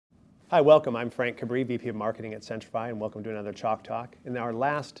Hi, welcome. I'm Frank Cabri, VP of Marketing at Centrify, and welcome to another Chalk Talk. In our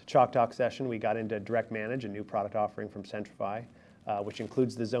last Chalk Talk session, we got into DirectManage, a new product offering from Centrify, which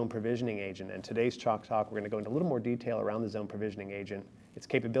includes the Zone Provisioning Agent. And today's Chalk Talk, we're going to go into a little more detail around the Zone Provisioning Agent, its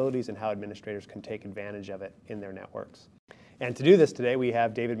capabilities, and how administrators can take advantage of it in their networks. And to do this today, we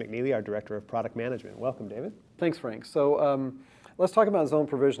have David McNeely, our Director of Product Management. Welcome, David. Thanks, Frank. So let's talk about zone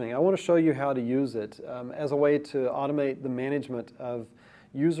provisioning. I want to show you how to use it as a way to automate the management of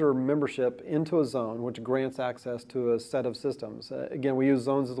user membership into a zone, which grants access to a set of systems. Again, we use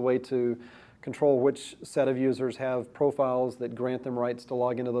zones as a way to control which set of users have profiles that grant them rights to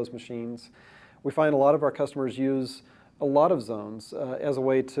log into those machines. We find a lot of our customers use a lot of zones as a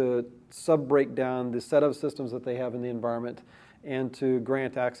way to sub-break down the set of systems that they have in the environment and to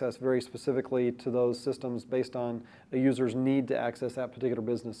grant access very specifically to those systems based on a user's need to access that particular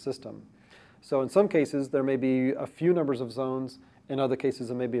business system. So in some cases, there may be a few numbers of zones. In other cases,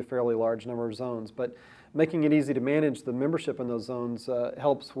 it may be a fairly large number of zones. But making it easy to manage the membership in those zones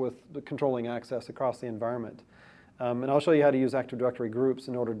helps with controlling access across the environment. And I'll show you how to use Active Directory groups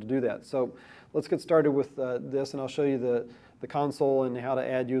in order to do that. So let's get started with this, and I'll show you the console and how to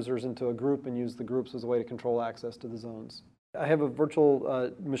add users into a group and use the groups as a way to control access to the zones. I have a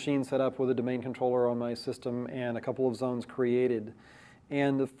virtual machine set up with a domain controller on my system and a couple of zones created.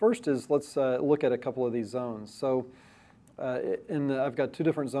 And the first is, let's look at a couple of these zones. So I've got two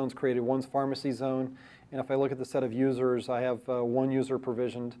different zones created. One's pharmacy zone, and if I look at the set of users, I have one user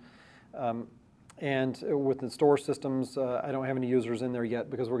provisioned. And with the store systems, I don't have any users in there yet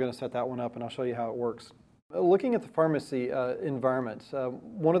because we're going to set that one up, and I'll show you how it works. Looking at the pharmacy environment,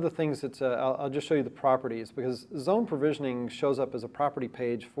 one of the things that I'll just show you the properties, because zone provisioning shows up as a property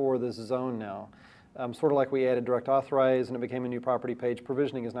page for this zone now. Sort of like we added direct authorize and it became a new property page,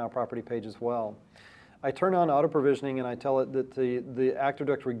 provisioning is now a property page as well. I turn on auto-provisioning and I tell it that the Active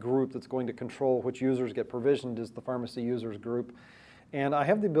Directory group that's going to control which users get provisioned is the pharmacy users group. And I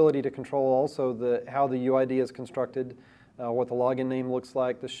have the ability to control also how the UID is constructed, what the login name looks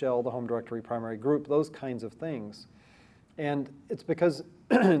like, the shell, the home directory primary group, those kinds of things. And it's because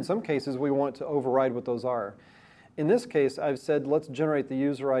in some cases we want to override what those are. In this case, I've said let's generate the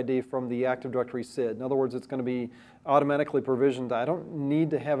user ID from the Active Directory SID. In other words, it's going to be automatically provisioned. I don't need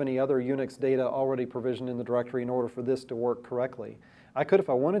to have any other Unix data already provisioned in the directory in order for this to work correctly. I could, if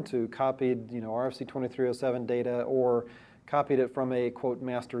I wanted to, copied RFC 2307 data or copied it from a, quote,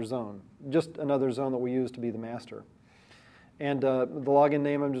 master zone, just another zone that we use to be the master. And the login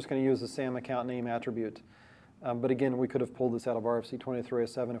name, I'm just going to use the SAM account name attribute. But again, we could have pulled this out of RFC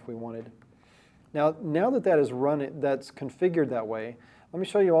 2307 if we wanted. Now that is run, that's configured that way, let me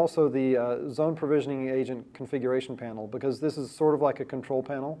show you also the Zone Provisioning Agent configuration panel, because this is sort of like a control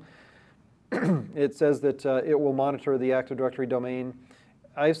panel. It says that it will monitor the Active Directory domain.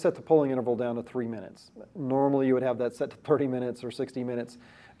 I've set the polling interval down to 3 minutes. Normally you would have that set to 30 minutes or 60 minutes,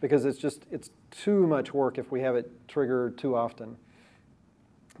 because it's too much work if we have it triggered too often.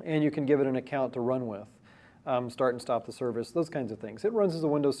 And you can give it an account to run with. Start and stop the service, those kinds of things. It runs as a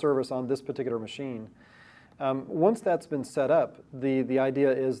Windows service on this particular machine. Once that's been set up, the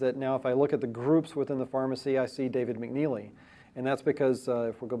idea is that now if I look at the groups within the pharmacy, I see David McNeely. And that's because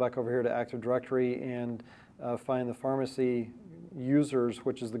if we go back over here to Active Directory and find the pharmacy users,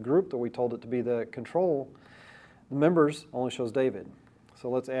 which is the group that we told it to be the control, the members only shows David. So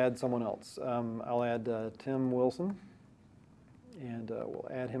let's add someone else. I'll add Tim Wilson, and we'll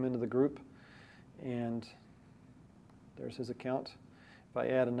add him into the group. And there's his account. If I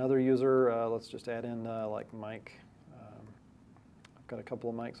add another user, let's just add in like Mike. I've got a couple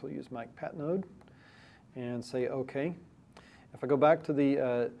of Mikes. We'll use Mike Patnode and say OK. If I go back to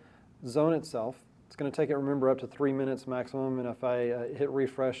the zone itself, it's going to take it, remember, up to 3 minutes maximum. And if I hit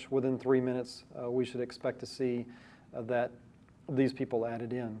refresh within 3 minutes, we should expect to see that these people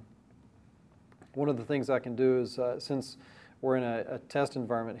added in. One of the things I can do is, since we're in a test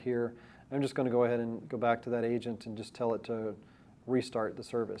environment here, I'm just going to go ahead and go back to that agent and just tell it to restart the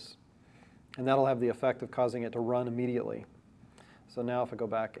service. And that'll have the effect of causing it to run immediately. So now if I go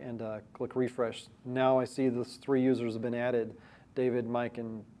back and click refresh, now I see those 3 users have been added, David, Mike,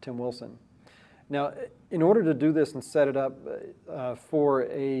 and Tim Wilson. Now, in order to do this and set it up for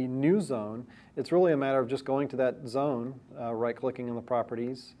a new zone, it's really a matter of just going to that zone, right-clicking on the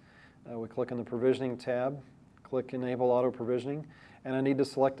properties. We click on the provisioning tab, click enable auto provisioning, and I need to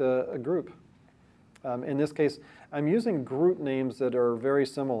select a group. In this case, I'm using group names that are very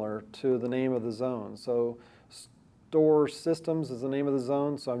similar to the name of the zone. So store systems is the name of the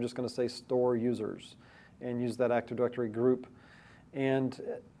zone, so I'm just going to say store users and use that Active Directory group. And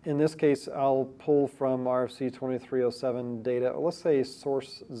in this case, I'll pull from RFC 2307 data, let's say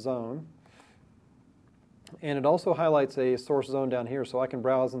source zone. And it also highlights a source zone down here, so I can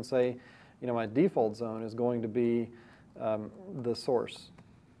browse and say, my default zone is going to be the source.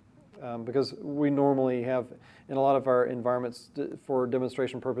 Because we normally have, in a lot of our environments, for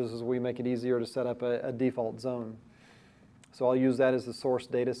demonstration purposes, we make it easier to set up a default zone. So I'll use that as the source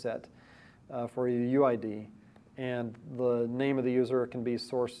data set for a UID. And the name of the user can be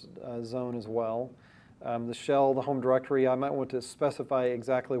source zone as well. The shell, the home directory, I might want to specify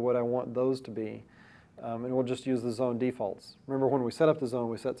exactly what I want those to be. And we'll just use the zone defaults. Remember, when we set up the zone,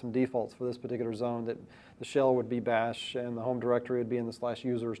 we set some defaults for this particular zone, that the shell would be bash and the home directory would be in the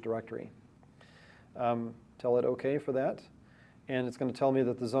 /users directory. Tell it OK for that. And it's going to tell me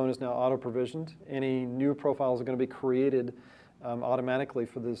that the zone is now auto-provisioned. Any new profiles are going to be created automatically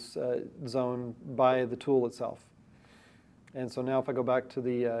for this zone by the tool itself. And so now if I go back to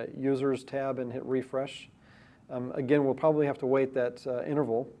the Users tab and hit refresh, again, we'll probably have to wait that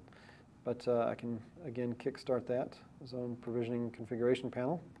interval. But I can, again, kickstart that Zone Provisioning Configuration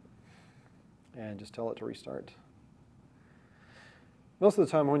Panel and just tell it to restart. Most of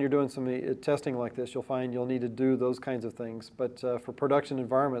the time when you're doing some testing like this, you'll find you'll need to do those kinds of things. But for production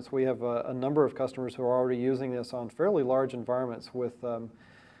environments, we have a number of customers who are already using this on fairly large environments with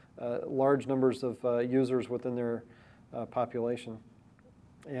large numbers of users within their population.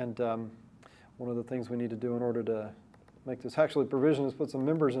 And one of the things we need to do in order to make this actually provision is put some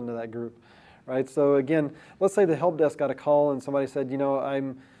members into that group, right? So again, let's say the help desk got a call and somebody said,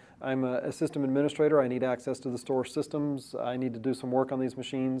 I'm a system administrator. I need access to the store systems. I need to do some work on these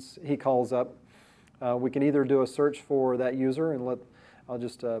machines. He calls up. We can either do a search for that user, and I'll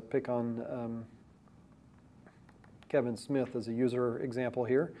just pick on Kevin Smith as a user example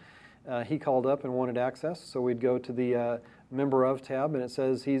here. He called up and wanted access, so we'd go to the Member Of tab, and it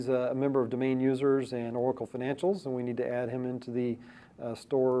says he's a member of Domain Users and Oracle Financials, and we need to add him into the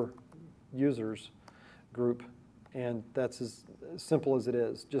Store Users group. And that's as simple as it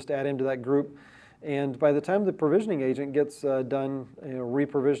is. Just add him to that group. And by the time the provisioning agent gets done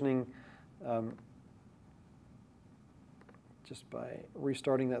reprovisioning, just by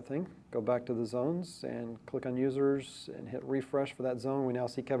restarting that thing, go back to the zones and click on Users and hit refresh for that zone. We now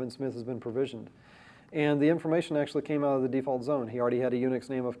see Kevin Smith has been provisioned. And the information actually came out of the default zone. He already had a Unix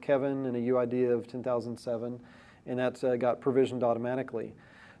name of Kevin and a UID of 10,007, and that got provisioned automatically.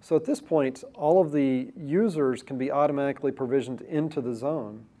 So at this point, all of the users can be automatically provisioned into the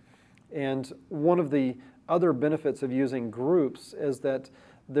zone. And one of the other benefits of using groups is that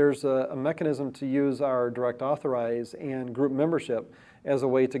there's a mechanism to use our direct authorize and group membership as a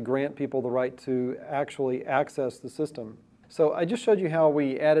way to grant people the right to actually access the system. So I just showed you how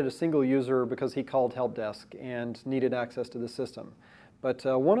we added a single user because he called help desk and needed access to the system. But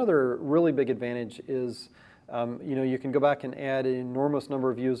one other really big advantage is you can go back and add an enormous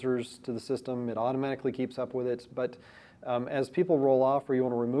number of users to the system. It automatically keeps up with it. But as people roll off or you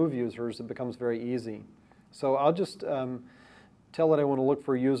want to remove users, it becomes very easy. So I'll just tell it I want to look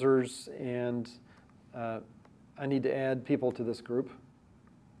for users, and I need to add people to this group.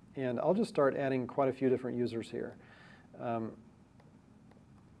 And I'll just start adding quite a few different users here. I'm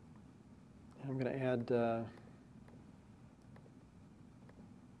going to add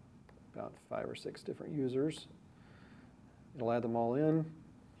about 5 or 6 different users. It'll add them all in,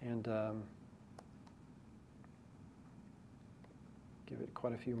 and give it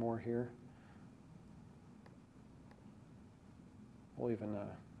quite a few more here. We'll even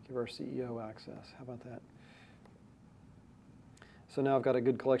give our CEO access. How about that? So now I've got a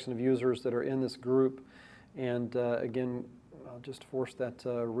good collection of users that are in this group. And again, I'll just force that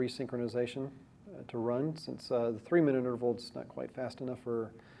resynchronization to run, since the 3-minute interval is not quite fast enough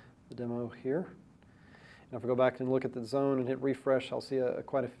for the demo here. And if I go back and look at the zone and hit refresh, I'll see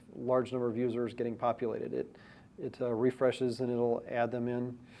quite a large number of users getting populated. It refreshes and it'll add them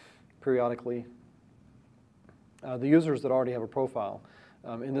in periodically. The users that already have a profile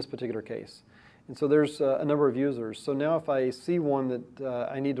in this particular case. And so there's a number of users. So now if I see one that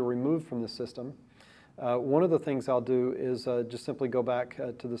I need to remove from the system, one of the things I'll do is just simply go back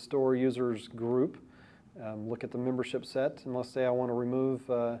to the store users group, look at the membership set, and let's say I want to remove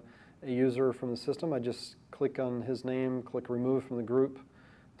a user from the system. I just click on his name, click remove from the group,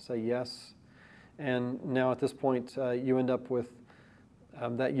 say yes. And now at this point, you end up with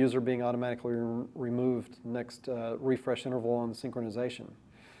that user being automatically removed next refresh interval on synchronization.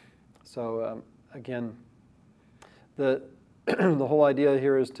 So again, the whole idea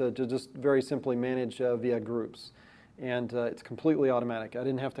here is to just very simply manage via groups. And it's completely automatic. I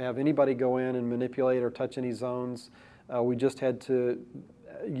didn't have to have anybody go in and manipulate or touch any zones. We just had to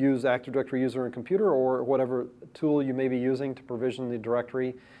use Active Directory user and computer or whatever tool you may be using to provision the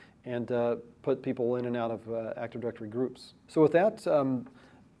directory and put people in and out of Active Directory groups. So with that,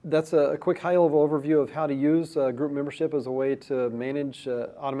 that's a quick high-level overview of how to use group membership as a way to manage,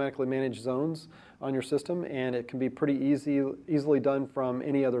 automatically manage zones on your system, and it can be pretty easily done from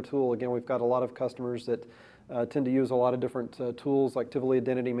any other tool. Again, we've got a lot of customers that tend to use a lot of different tools like Tivoli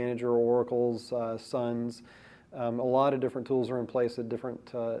Identity Manager, Oracle's, Sun's. A lot of different tools are in place at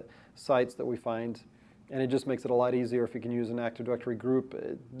different sites that we find, and it just makes it a lot easier if you can use an Active Directory group.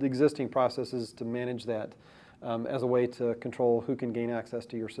 The existing process is to manage that as a way to control who can gain access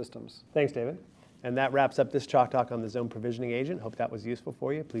to your systems. Thanks, David. And that wraps up this Chalk Talk on the Zone Provisioning Agent. Hope that was useful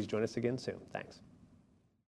for you. Please join us again soon. Thanks.